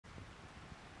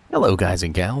Hello guys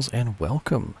and gals, and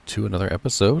welcome to another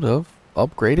episode of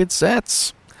Upgraded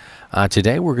Sets.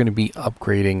 Today we're going to be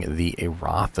upgrading the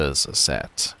Iratha's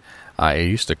set. I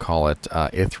used to call it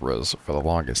Ithra's for the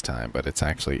longest time, but it's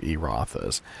actually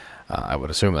Iratha's. I would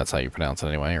assume that's how you pronounce it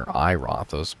anyway, or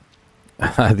Iratha's.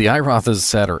 The Iratha's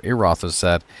set, or Iratha's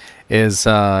set, is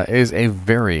a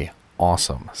very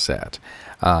awesome set.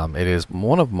 It is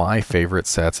one of my favorite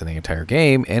sets in the entire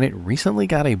game, and it recently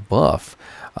got a buff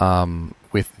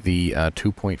with the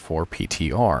 2.4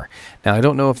 PTR. Now, I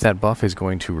don't know if that buff is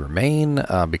going to remain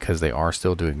because they are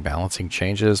still doing balancing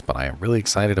changes, but I am really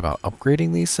excited about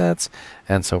upgrading these sets,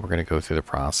 and so we're going to go through the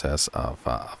process of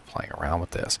playing around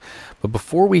with this. But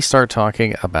before we start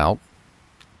talking about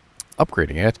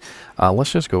upgrading it,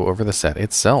 let's just go over the set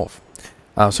itself.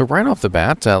 So right off the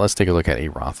bat, let's take a look at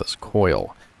Iratha's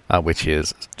Coil, which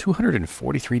is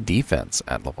 243 defense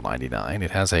at level 99.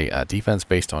 It has a defense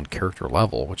based on character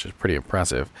level, which is pretty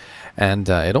impressive. And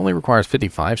it only requires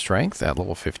 55 strength at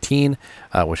level 15,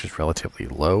 which is relatively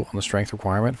low on the strength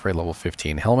requirement for a level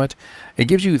 15 helmet. It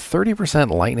gives you 30%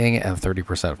 lightning and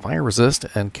 30% fire resist,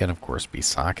 and can of course be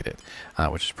socketed,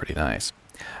 which is pretty nice.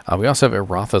 We also have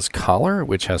Iratha's Collar,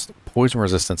 which has poison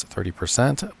resistance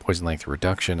 30%, poison length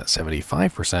reduction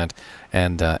 75%,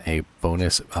 and a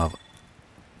bonus of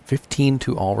 15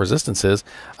 to all resistances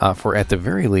for at the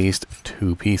very least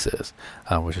 2 pieces,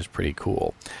 which is pretty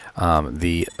cool.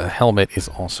 The helmet is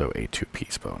also a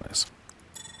 2-piece bonus.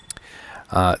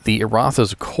 The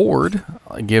Iratha's Cord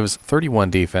gives 31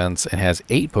 defense and has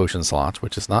 8 potion slots,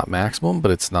 which is not maximum,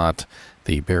 but it's not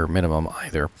the bare minimum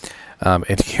either.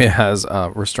 It has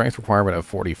a strength requirement of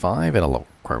 45 and a level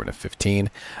requirement of 15,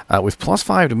 with plus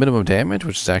 5 to minimum damage,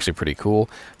 which is actually pretty cool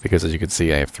because, as you can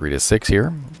see, I have 3 to 6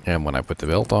 here, and when I put the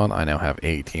belt on, I now have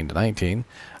 18 to 19,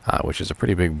 which is a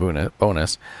pretty big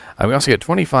bonus. We also get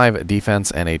 25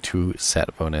 defense and a 2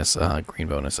 set bonus, green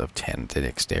bonus of 10 to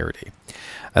dexterity.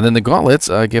 And then the gauntlets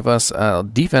give us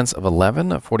defense of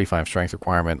 11, 45 strength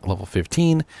requirement, level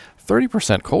 15,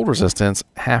 30% cold resistance,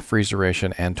 half freeze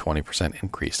duration, and 20%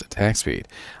 increased attack speed,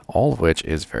 all of which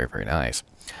is very, very nice.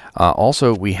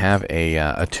 Also, we have a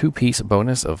 2-piece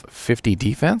bonus of 50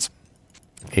 defense,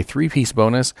 a 3-piece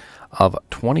bonus of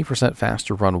 20%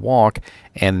 faster run walk,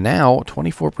 and now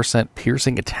 24%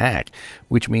 piercing attack,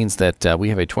 which means that we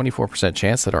have a 24%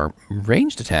 chance that our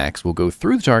ranged attacks will go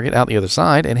through the target out the other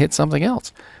side and hit something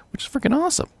else, which is freaking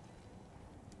awesome.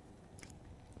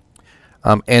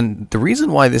 And the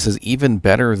reason why this is even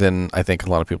better than I think a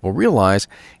lot of people realize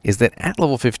is that at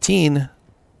level 15,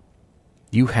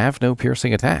 you have no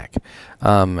piercing attack.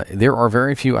 There are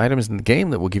very few items in the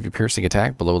game that will give you piercing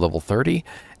attack below level 30,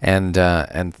 and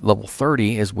level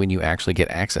 30 is when you actually get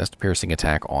access to piercing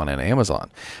attack on an Amazon.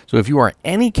 So if you are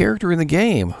any character in the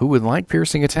game who would like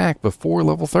piercing attack before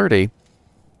level 30,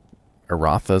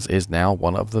 Iratha's is now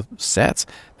one of the sets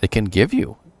that can give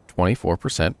you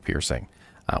 24% piercing,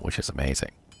 which is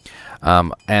amazing.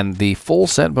 And the full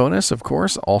set bonus, of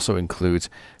course, also includes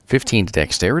 15 to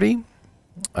dexterity,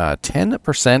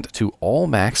 10% to all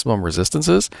maximum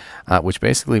resistances, which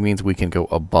basically means we can go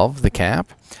above the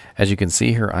cap. As you can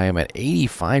see here, I am at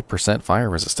 85% fire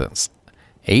resistance,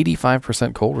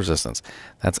 85% cold resistance.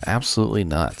 That's absolutely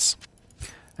nuts.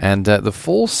 And the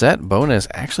full set bonus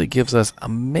actually gives us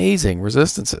amazing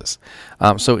resistances.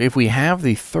 So if we have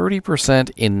the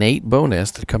 30% innate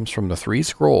bonus that comes from the 3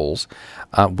 scrolls,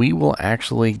 we will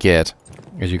actually get,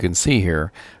 as you can see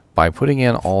here, by putting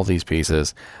in all these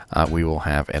pieces, we will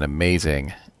have an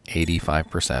amazing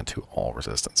 85% to all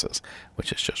resistances,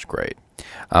 which is just great.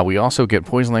 We also get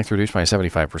poison length reduced by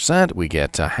 75%. We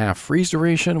get half freeze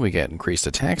duration. We get increased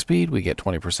attack speed. We get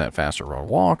 20% faster run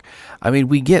walk. I mean,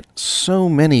 we get so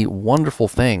many wonderful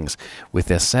things with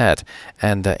this set,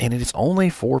 and it is only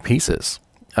 4 pieces.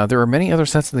 There are many other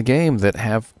sets in the game that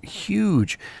have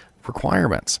huge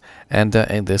requirements, and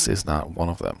this is not one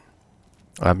of them.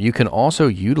 You can also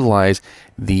utilize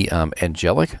the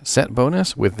angelic set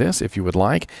bonus with this if you would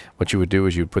like. What you would do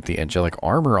is you would put the angelic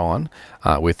armor on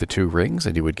with the 2 rings,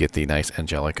 and you would get the nice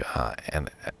angelic and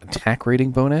attack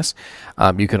rating bonus.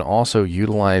 You can also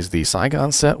utilize the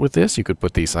Saigon set with this. You could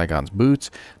put the Saigon's boots,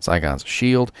 Saigon's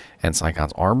shield, and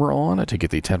Saigon's armor on to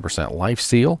get the 10% life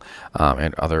steal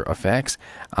and other effects.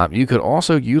 You could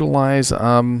also utilize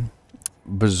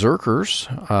Berserker's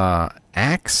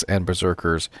axe and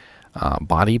Berserker's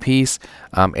body piece,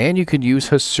 and you could use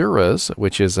Hasura's,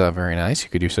 which is very nice. You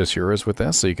could use Hasura's with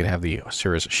this, so you could have the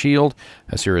Hasura's shield,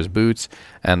 Hasura's boots,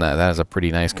 and that is a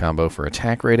pretty nice combo for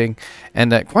attack rating.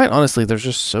 And quite honestly, there's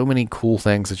just so many cool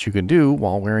things that you can do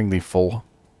while wearing the full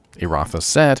Iratha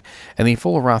set, and the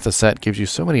full Iratha set gives you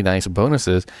so many nice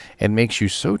bonuses and makes you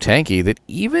so tanky that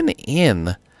even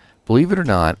in, believe it or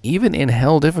not, even in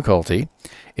hell difficulty,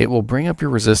 it will bring up your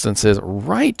resistances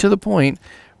right to the point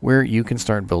where you can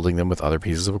start building them with other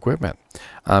pieces of equipment.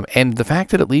 And the fact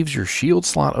that it leaves your shield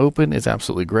slot open is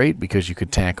absolutely great, because you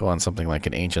could tack on something like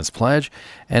an Ancient's Pledge.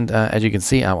 And as you can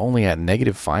see, I'm only at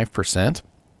negative 5%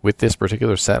 with this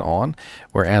particular set on,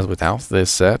 whereas without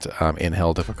this set in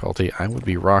hell difficulty, I would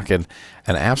be rocking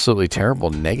an absolutely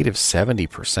terrible negative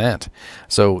 70%.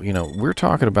 So, you know, we're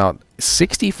talking about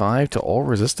 65 to all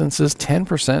resistances,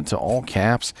 10% to all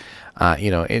caps.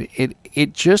 You know,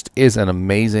 it just is an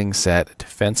amazing set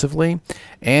defensively,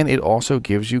 and it also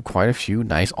gives you quite a few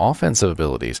nice offensive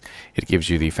abilities. It gives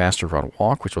you the faster run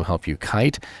walk, which will help you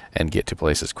kite and get to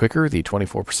places quicker, the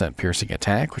 24% piercing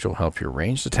attack, which will help your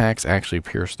ranged attacks actually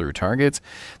pierce through targets.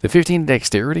 The 15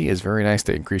 dexterity is very nice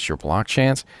to increase your block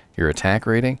chance, your attack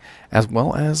rating, as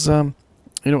well as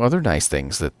you know, other nice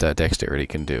things that dexterity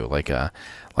can do,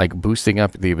 like boosting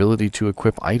up the ability to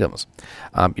equip items.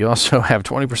 You also have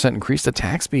 20% increased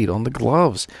attack speed on the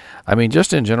gloves. I mean,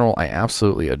 just in general, I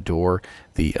absolutely adore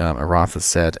the Iratha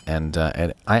set, and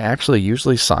I actually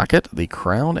usually socket the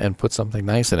crown and put something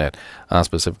nice in it,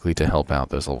 specifically to help out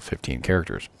those level 15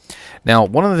 characters. Now,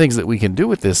 one of the things that we can do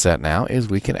with this set now is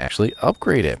we can actually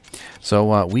upgrade it.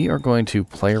 So we are going to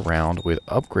play around with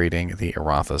upgrading the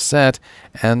Iratha set,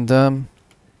 and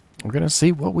we're going to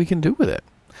see what we can do with it.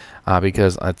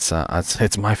 Because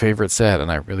it's my favorite set,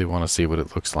 and I really want to see what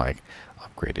it looks like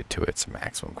upgraded to its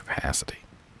maximum capacity.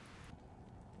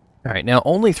 All right, now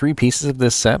only 3 pieces of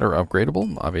this set are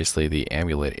upgradable. Obviously, the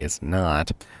amulet is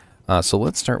not. So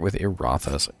let's start with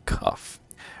Iratha's Cuff.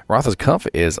 Iratha's Cuff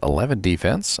is 11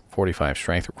 defense, 45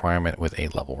 strength requirement with a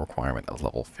level requirement of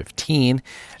level 15,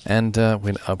 and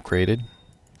when upgraded,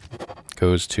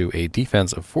 goes to a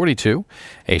defense of 42,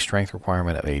 a strength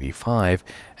requirement of 85,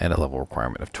 and a level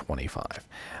requirement of 25.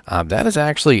 That is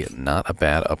actually not a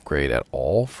bad upgrade at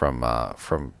all from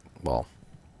well,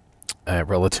 a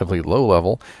relatively low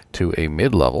level to a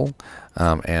mid level,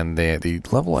 and the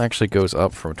level actually goes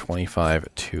up from 25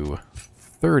 to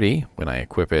 30 when I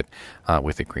equip it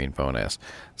with a green bonus.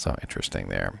 So interesting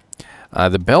there.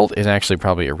 The belt is actually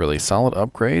probably a really solid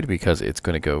upgrade, because it's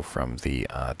going to go from the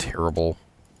terrible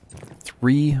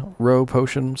 3-row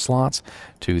potion slots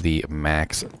to the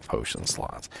max potion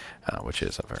slots, which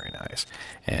is very nice.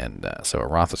 And so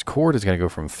Iratha's Cord is going to go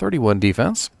from 31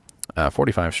 defense,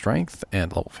 45 strength,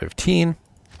 and level 15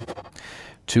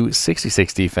 to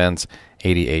 66 defense,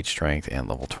 88 strength, and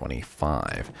level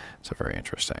 25. So very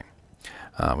interesting.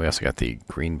 We also got the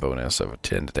green bonus of a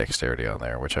 10 to dexterity on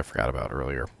there, which I forgot about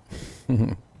earlier.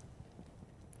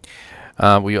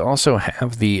 We also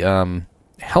have the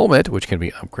helmet, which can be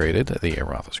upgraded, the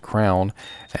Iratha's Crown,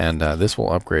 and this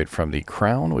will upgrade from the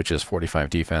Crown, which is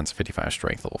 45 defense, 55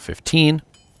 strength, level 15,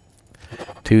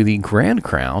 to the Grand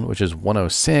Crown, which is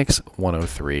 106,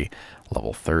 103,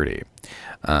 level 30.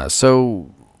 So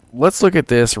let's look at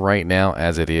this right now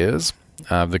as it is.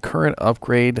 The current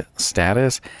upgrade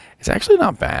status is actually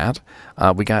not bad.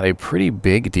 We got a pretty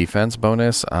big defense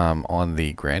bonus on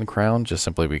the Grand Crown, just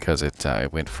simply because it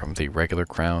went from the regular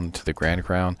crown to the Grand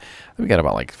Crown. We got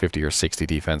about like 50 or 60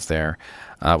 defense there.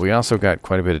 We also got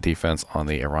quite a bit of defense on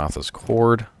the Iratha's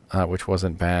Cord, which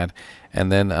wasn't bad. And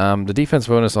then the defense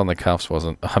bonus on the cuffs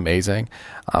wasn't amazing.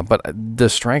 But the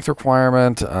strength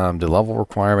requirement, the level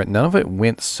requirement, none of it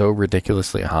went so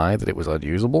ridiculously high that it was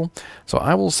unusable. So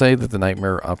I will say that the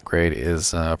Nightmare upgrade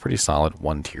is a pretty solid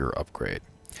 1-tier upgrade.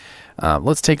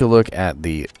 Let's take a look at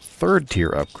the 3rd tier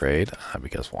upgrade,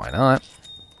 because why not?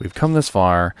 We've come this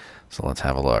far, so let's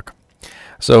have a look.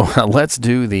 So let's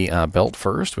do the belt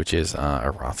first, which is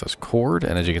Iratha's Cord.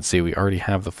 And as you can see, we already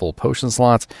have the full potion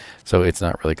slots, so it's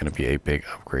not really going to be a big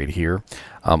upgrade here.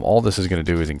 All this is going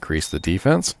to do is increase the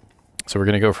defense. So we're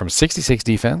going to go from 66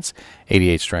 defense,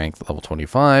 88 strength, level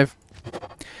 25,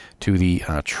 to the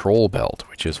Troll Belt,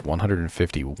 which is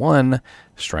 151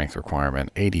 strength requirement,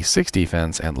 86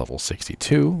 defense, and level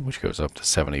 62, which goes up to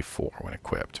 74 when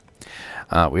equipped.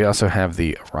 We also have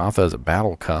the Iratha's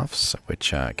Battle Cuffs,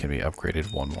 which can be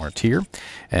upgraded 1 more tier.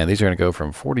 And these are going to go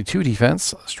from 42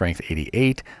 defense, strength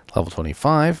 88, level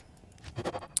 25,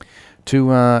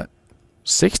 to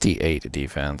 68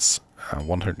 defense,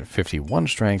 151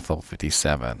 strength, level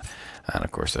 57. And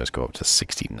of course, those go up to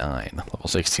 69, level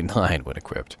 69 when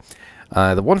equipped.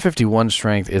 The 151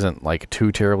 strength isn't like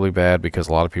too terribly bad, because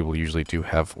a lot of people usually do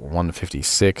have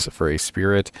 156 for a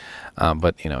spirit,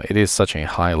 but you know, it is such a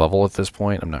high level at this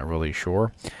point, I'm not really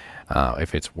sure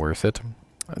if it's worth it.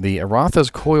 The Iratha's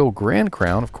Coil Grand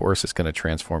Crown, of course, is going to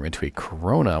transform into a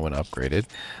Corona when upgraded.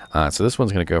 So this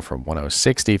one's going to go from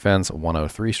 106 defense,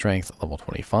 103 strength, level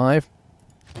 25,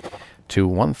 to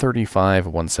 135,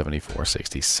 174,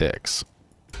 66.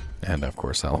 And, of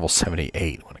course, level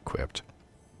 78 when equipped.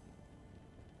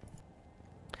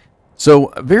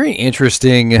 So, very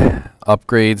interesting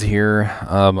upgrades here.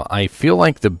 I feel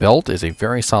like the belt is a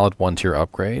very solid 1-tier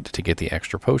upgrade to get the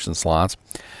extra potion slots.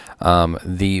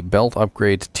 The belt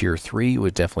upgrade to tier 3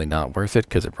 was definitely not worth it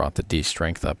because it brought the D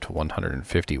strength up to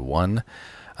 151,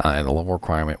 and the level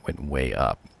requirement went way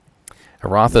up.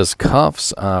 Iratha's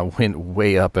cuffs went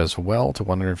way up as well to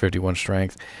 151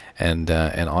 strength, and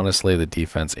honestly, the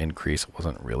defense increase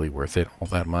wasn't really worth it all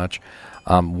that much.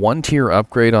 1-tier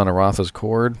upgrade on Iratha's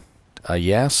cord,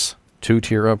 yes.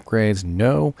 2-tier upgrades,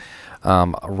 no.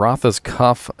 Iratha's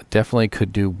cuff definitely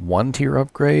could do 1-tier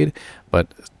upgrade,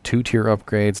 but 2-tier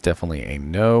upgrades, definitely a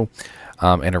no.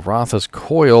 And Iratha's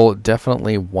coil,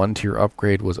 definitely 1-tier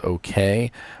upgrade was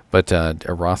okay, but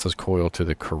Iratha's coil to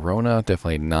the Corona,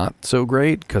 definitely not so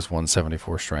great, because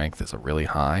 174 strength is a really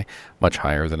high, much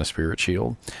higher than a spirit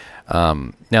shield.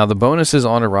 Now, the bonuses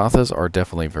on Iratha's are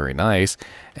definitely very nice,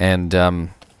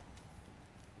 and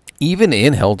even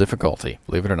in hell difficulty,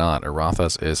 believe it or not,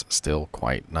 Iratha's is still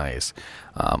quite nice.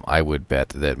 I would bet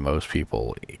that most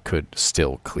people could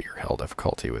still clear hell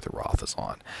difficulty with Iratha's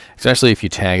on, especially if you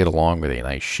tag it along with a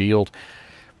nice shield,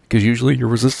 because usually your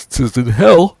resistances in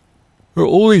hell are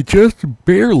only just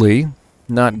barely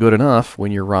not good enough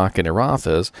when you're rocking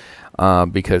Iratha's,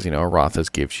 because, you know, Iratha's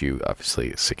gives you,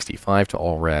 obviously, 65 to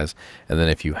all res, and then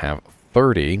if you have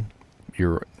 30...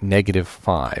 you're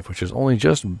 -5, which is only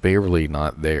just barely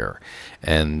not there,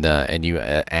 and you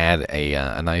add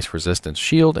a nice resistance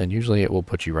shield, and usually it will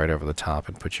put you right over the top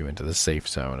and put you into the safe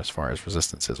zone as far as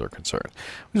resistances are concerned,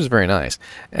 which is very nice.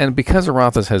 And because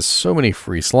Iratha's has so many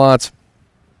free slots,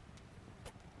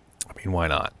 I mean, why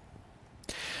not?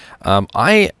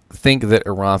 I think that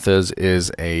Iratha's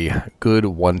is a good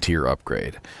 1-tier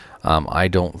upgrade. I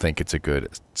don't think it's a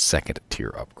good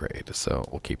 2nd-tier upgrade, so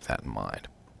we'll keep that in mind.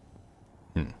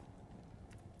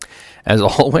 As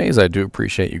always, I do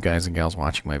appreciate you guys and gals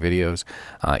watching my videos,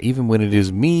 even when it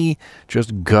is me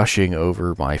just gushing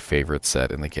over my favorite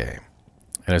set in the game.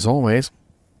 And as always,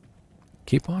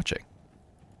 keep watching.